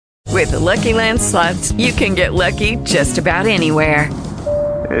With the Lucky Land Slots, you can get lucky just about anywhere.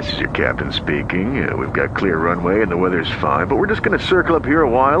 This is your captain speaking. We've got clear runway and the weather's fine, but we're just going to circle up here a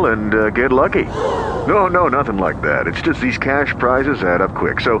while and get lucky. No, nothing like that. It's just these cash prizes add up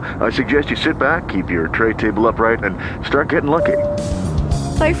quick. So I suggest you sit back, keep your tray table upright, and start getting lucky.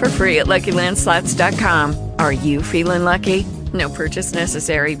 Play for free at LuckyLandSlots.com. Are you feeling lucky? No purchase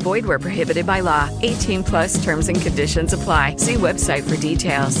necessary. Void where prohibited by law. 18 plus terms and conditions apply. See website for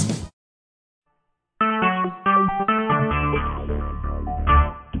details.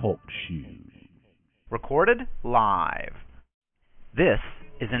 Talk shoes. Recorded live. This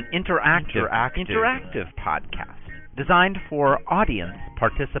is an interactive podcast designed for audience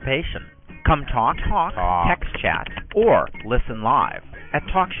participation. Come talk, text chat, or listen live at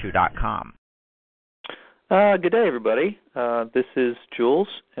TalkShoe.com. Good day, everybody. This is Jules,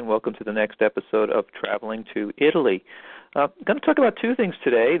 and welcome to the next episode of Traveling to Italy. I'm going to talk about two things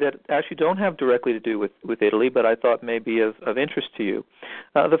today that actually don't have directly to do with Italy, but I thought may be of interest to you.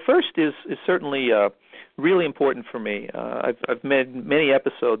 The first is certainly really important for me. I've made many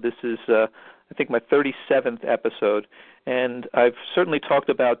episodes. This is, I think, my 37th episode, and I've certainly talked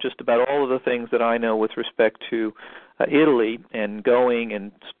about just about all of the things that I know with respect to Italy and going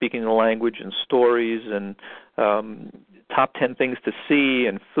and speaking the language and stories and top 10 things to see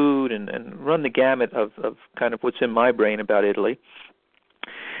and food and run the gamut of kind of what's in my brain about Italy.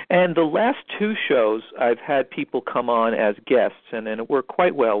 And the last two shows, I've had people come on as guests, and it worked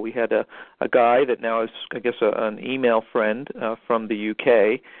quite well. We had a guy that now is, I guess, an email friend from the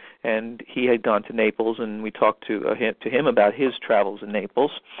UK, and he had gone to Naples, and we talked to him about his travels in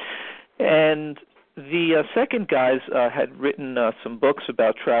Naples. And the second guys had written some books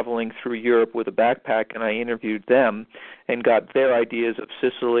about traveling through Europe with a backpack, and I interviewed them and got their ideas of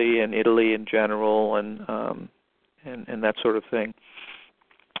Sicily and Italy in general and that sort of thing.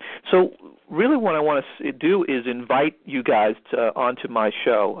 So really what I want to do is invite you guys onto my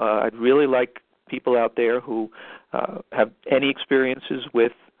show. I'd really like people out there who have any experiences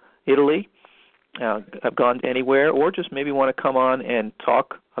with Italy, have gone anywhere, or just maybe want to come on and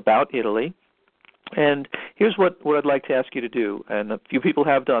talk about Italy. And here's what I'd like to ask you to do, and a few people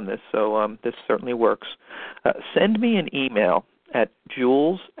have done this, so this certainly works. Send me an email at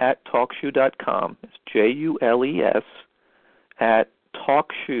jules@talkshoe.com. It's JULES at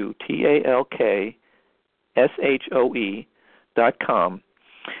talkshoe, TALKSHOE.com,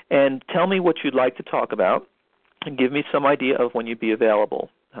 and tell me what you'd like to talk about and give me some idea of when you'd be available.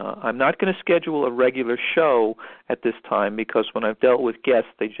 I'm not going to schedule a regular show at this time because when I've dealt with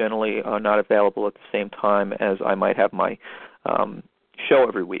guests, they generally are not available at the same time as I might have my show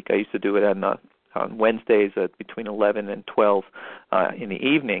every week. I used to do it on Wednesdays at between 11 and 12 in the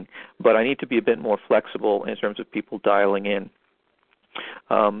evening, but I need to be a bit more flexible in terms of people dialing in.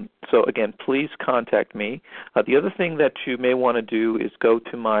 So again, please contact me. The other thing that you may want to do is go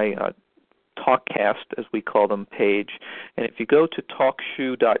to my Talkcast, as we call them, page, and if you go to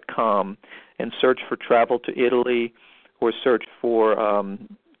TalkShoe.com and search for Travel to Italy, or search for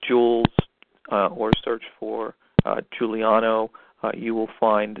Jules, or search for Giuliano, you will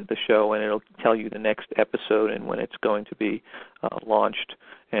find the show, and it'll tell you the next episode and when it's going to be launched,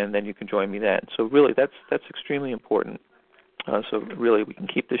 and then you can join me then. So really, that's extremely important. So really, we can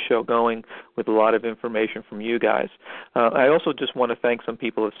keep this show going with a lot of information from you guys. I also just want to thank some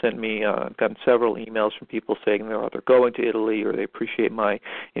people who have sent me, I've gotten several emails from people saying they're either going to Italy or they appreciate my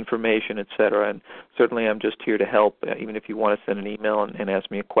information, etc. And certainly I'm just here to help. Even if you want to send an email and ask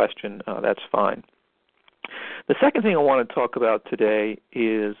me a question, that's fine. The second thing I want to talk about today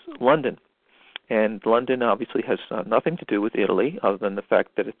is London. And London obviously has nothing to do with Italy other than the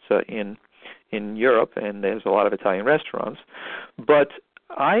fact that it's in Europe, and there's a lot of Italian restaurants. But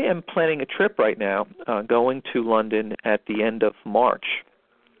I am planning a trip right now going to London at the end of March.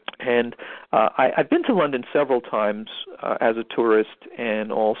 And I've been to London several times as a tourist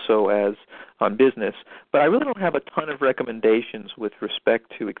and also as on business, but I really don't have a ton of recommendations with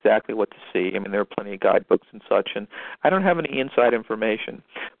respect to exactly what to see. I mean, there are plenty of guidebooks and such, and I don't have any inside information.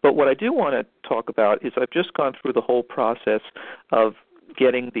 But what I do want to talk about is I've just gone through the whole process of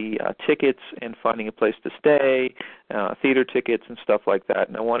getting the tickets and finding a place to stay, theater tickets and stuff like that,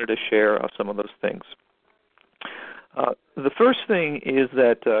 and I wanted to share some of those things. The first thing is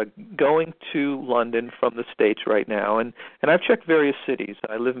that going to London from the States right now, and I've checked various cities.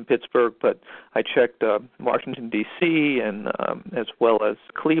 I live in Pittsburgh, but I checked Washington, D.C., and as well as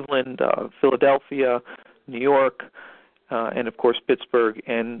Cleveland, Philadelphia, New York, and, of course, Pittsburgh.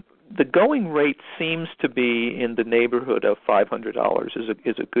 And the going rate seems to be in the neighborhood of $500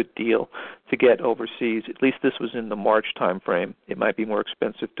 is a good deal to get overseas. At least this was in the March time frame. It might be more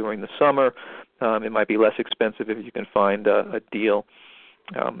expensive during the summer. It might be less expensive if you can find a deal.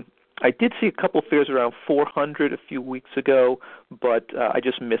 I did see a couple fares around $400 a few weeks ago, but I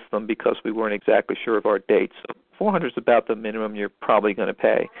just missed them because we weren't exactly sure of our dates. So $400 is about the minimum you're probably going to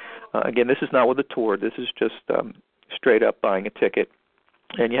pay. Again, this is not with a tour. This is just straight up buying a ticket.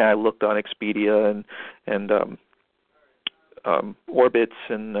 And yeah, I looked on Expedia and Orbitz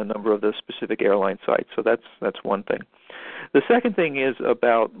and a number of the specific airline sites. So that's one thing. The second thing is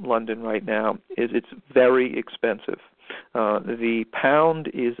about London right now is it's very expensive. The pound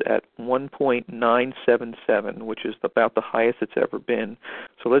is at 1.977, which is about the highest it's ever been.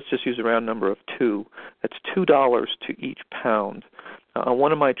 So let's just use a round number of 2. That's $2 to each pound. On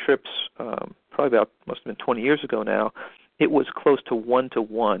one of my trips, probably must have been 20 years ago now, it was close to 1 to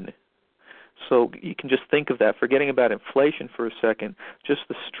 1. So you can just think of that. Forgetting about inflation for a second, just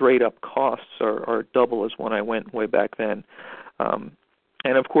the straight-up costs are double as when I went way back then.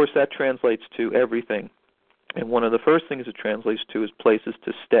 And, of course, that translates to everything. And one of the first things it translates to is places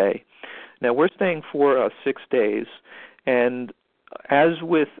to stay. Now, we're staying for 6 days, and as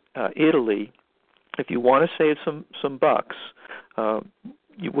with Italy, if you want to save some bucks,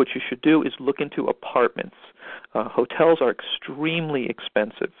 what you should do is look into apartments. Hotels are extremely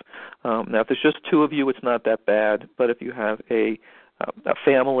expensive. Now, if there's just 2 of you, it's not that bad, but if you have a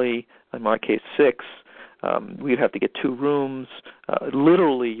family, in my case 6, we'd have to get 2 rooms.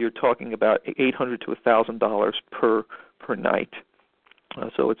 Literally, you're talking about $800 to $1,000 per night.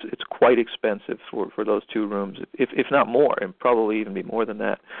 So it's quite expensive for those 2 rooms, if not more, and probably even be more than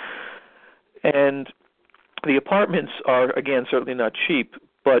that. And the apartments are, again, certainly not cheap,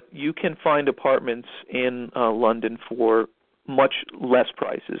 but you can find apartments in London for much less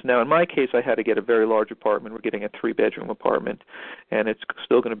prices. Now, in my case, I had to get a very large apartment. We're getting a 3-bedroom apartment, and it's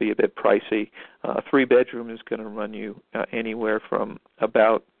still going to be a bit pricey. A 3-bedroom is going to run you anywhere from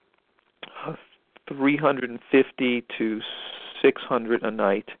about $350 to $600 a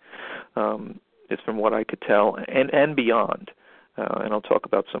night, is from what I could tell, and beyond. And I'll talk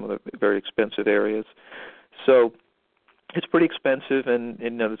about some of the very expensive areas. So it's pretty expensive, and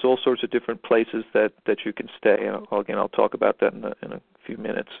there's all sorts of different places that you can stay. And again, I'll talk about that in a few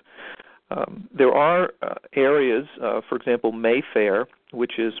minutes. There are areas, for example, Mayfair,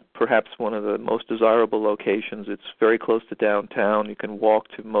 which is perhaps one of the most desirable locations. It's very close to downtown. You can walk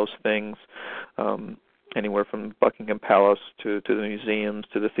to most things, anywhere from Buckingham Palace to the museums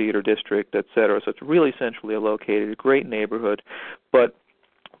to the theater district, etc. So it's really centrally located, a great neighborhood, but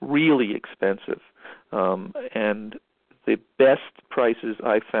really expensive. And the best prices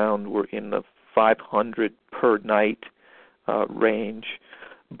I found were in the $500 per night range,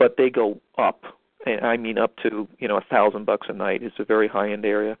 but they go up. And I mean up to $1,000 a night. It's a very high-end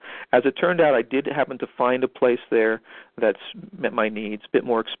area. As it turned out, I did happen to find a place there that's met my needs. A bit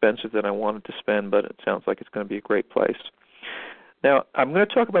more expensive than I wanted to spend, but it sounds like it's going to be a great place. Now, I'm going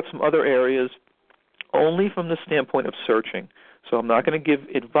to talk about some other areas only from the standpoint of searching. So I'm not going to give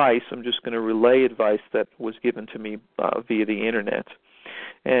advice. I'm just going to relay advice that was given to me via the Internet.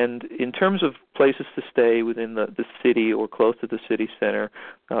 And in terms of places to stay within the city or close to the city center,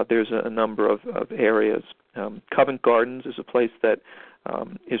 there's a number of areas. Covent Gardens is a place that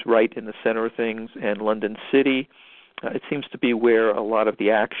is right in the center of things, and London City. It seems to be where a lot of the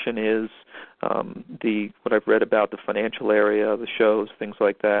action is, what I've read about the financial area, the shows, things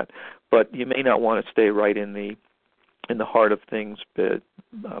like that. But you may not want to stay right in the heart of things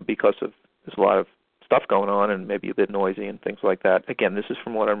because there's a lot of stuff going on and maybe a bit noisy and things like that. Again, this is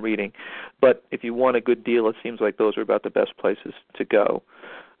from what I'm reading. But if you want a good deal, it seems like those are about the best places to go.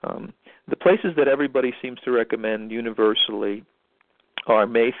 The places that everybody seems to recommend universally are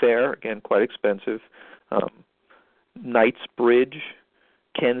Mayfair, again, quite expensive, Knightsbridge,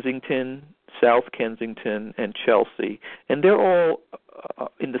 Kensington, South Kensington, and Chelsea. And they're all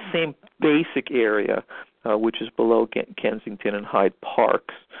in the same basic area, which is below Kensington and Hyde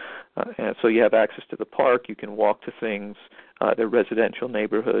Parks. And so you have access to the park, you can walk to things, they're residential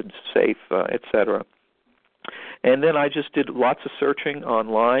neighborhoods, safe, etc. And then I just did lots of searching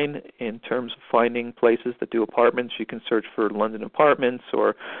online in terms of finding places that do apartments. You can search for London Apartments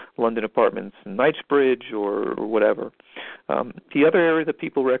or London Apartments in Knightsbridge or whatever. The other area that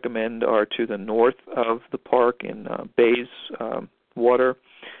people recommend are to the north of the park in Bayswater.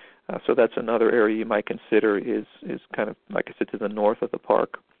 So that's another area you might consider is kind of, like I said, to the north of the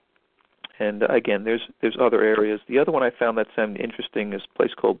park. And again, there's other areas. The other one I found that sounded interesting is a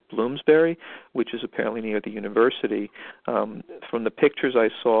place called Bloomsbury, which is apparently near the university. From the pictures I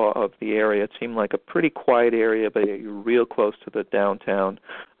saw of the area, it seemed like a pretty quiet area, but you're real close to the downtown.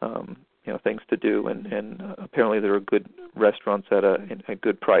 Things to do, and apparently there are good restaurants at a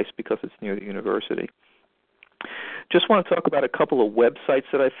good price because it's near the university. Just want to talk about a couple of websites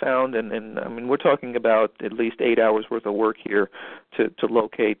that I found, and I mean, we're talking about at least 8 hours worth of work here to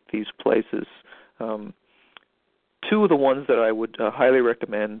locate these places. Two of the ones that I would highly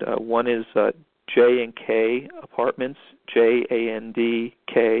recommend, one is J&K Apartments,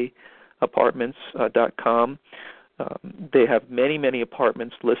 JANDK Apartments.com. They have many, many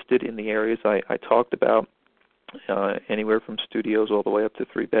apartments listed in the areas I talked about, anywhere from studios all the way up to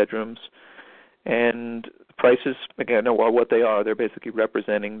 3 bedrooms. And prices, again, are what they are. They're basically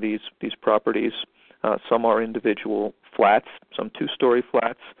representing these properties. Some are individual flats, some 2-story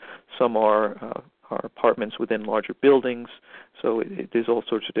flats. Some are apartments within larger buildings. So there's all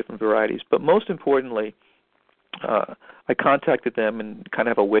sorts of different varieties. But most importantly, I contacted them and kind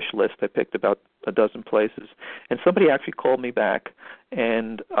of have a wish list. I picked about a dozen places. And somebody actually called me back,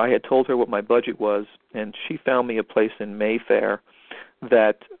 and I had told her what my budget was, and she found me a place in Mayfair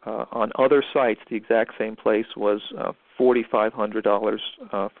that on other sites, the exact same place was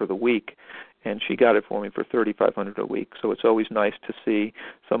 $4,500 for the week, and she got it for me for $3,500 a week. So it's always nice to see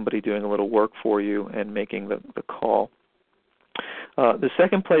somebody doing a little work for you and making the call. The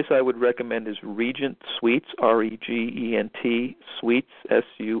second place I would recommend is Regent Suites, REGENT Suites,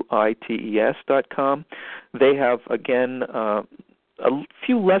 SUITES.com. They have, again, a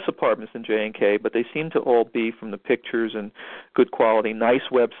few less apartments than J&K, but they seem to all be, from the pictures, and good quality, nice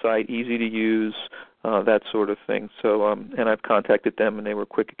website, easy to use, that sort of thing. So, and I've contacted them, and they were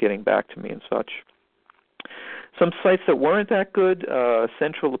quick at getting back to me and such. Some sites that weren't that good,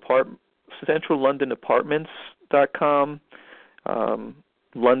 Central London Apartments.com,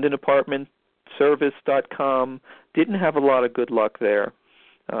 LondonApartmentService.com. Didn't have a lot of good luck there.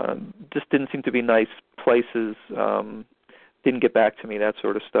 Just didn't seem to be nice places. Didn't get back to me, that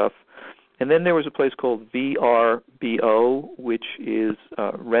sort of stuff. And then there was a place called VRBO, which is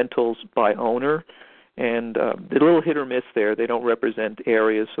rentals by owner. And they're a little hit or miss there. They don't represent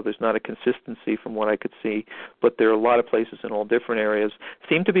areas, so there's not a consistency from what I could see. But there are a lot of places in all different areas.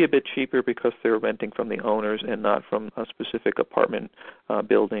 Seem to be a bit cheaper because they're renting from the owners and not from a specific apartment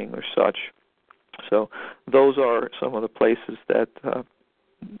building or such. So those are some of the places that,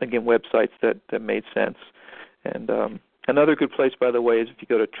 again, websites that made sense. And another good place, by the way, is if you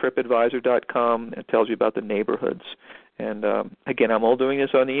go to TripAdvisor.com. It tells you about the neighborhoods. And again, I'm all doing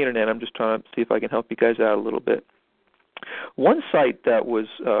this on the Internet. I'm just trying to see if I can help you guys out a little bit. One site that was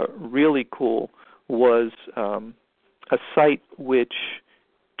really cool was a site which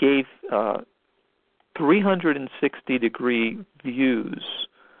gave 360-degree views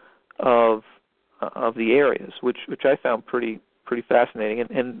of the areas, which I found pretty fascinating,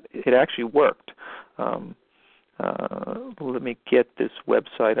 and it actually worked. Let me get this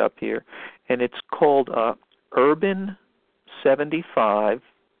website up here, and it's called urban75,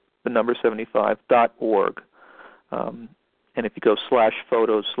 the number 75.org. And if you go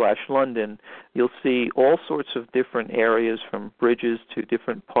 /photos/London, you'll see all sorts of different areas, from bridges to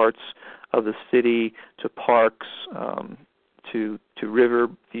different parts of the city, to parks, to river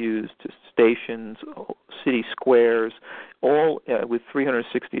views, to stations, city squares, all with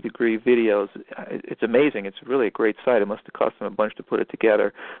 360-degree videos. It's amazing. It's really a great site. It must have cost them a bunch to put it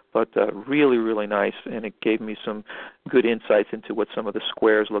together, but really, really nice, and it gave me some good insights into what some of the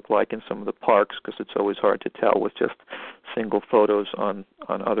squares look like in some of the parks, because it's always hard to tell with just single photos on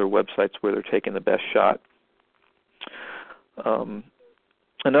other websites where they're taking the best shot.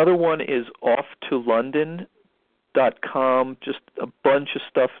 Another one is OffToLondon.com, just a bunch of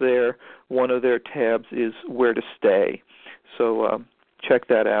stuff there. One of their tabs is Where to Stay. So check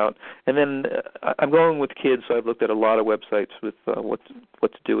that out. And then I'm going with kids, so I've looked at a lot of websites with what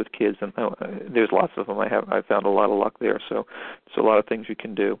to do with kids, and there's lots of them. I've found a lot of luck there, so there's a lot of things you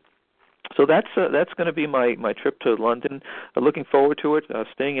can do. So that's going to be my trip to London. Looking forward to it.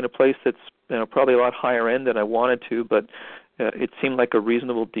 Staying in a place that's probably a lot higher end than I wanted to, but it seemed like a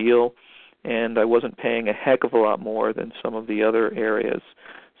reasonable deal, and I wasn't paying a heck of a lot more than some of the other areas.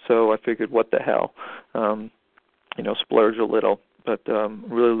 So I figured, what the hell, splurge a little. But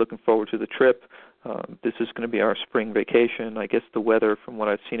really looking forward to the trip. This is going to be our spring vacation. I guess the weather, from what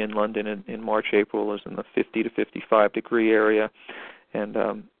I've seen in London in March, April, is in the 50 to 55 degree area, and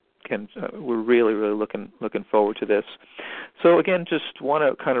we're really, really looking forward to this. So again, just want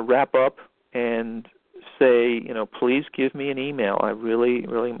to kind of wrap up and say, please give me an email. I really,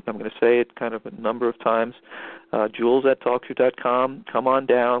 I'm going to say it kind of a number of times. Jules@talkshoe.com. Come on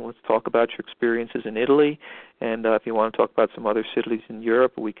down. Let's talk about your experiences in Italy. And if you want to talk about some other cities in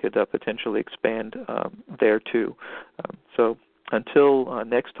Europe, we could potentially expand there too. So until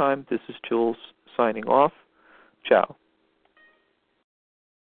next time, this is Jules signing off. Ciao.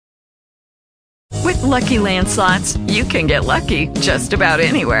 With Lucky Land Slots, you can get lucky just about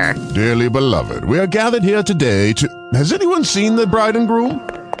anywhere. Dearly beloved, we are gathered here today to... Has anyone seen the bride and groom?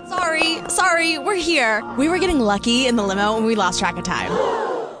 Sorry, we're here. We were getting lucky in the limo and we lost track of time.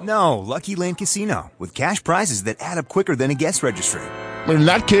 No, Lucky Land Casino, with cash prizes that add up quicker than a guest registry. In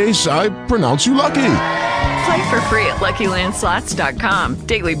that case, I pronounce you lucky. Play for free at LuckyLandSlots.com.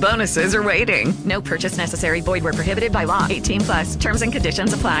 Daily bonuses are waiting. No purchase necessary. Void where prohibited by law. 18+. Terms and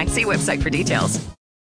conditions apply. See website for details.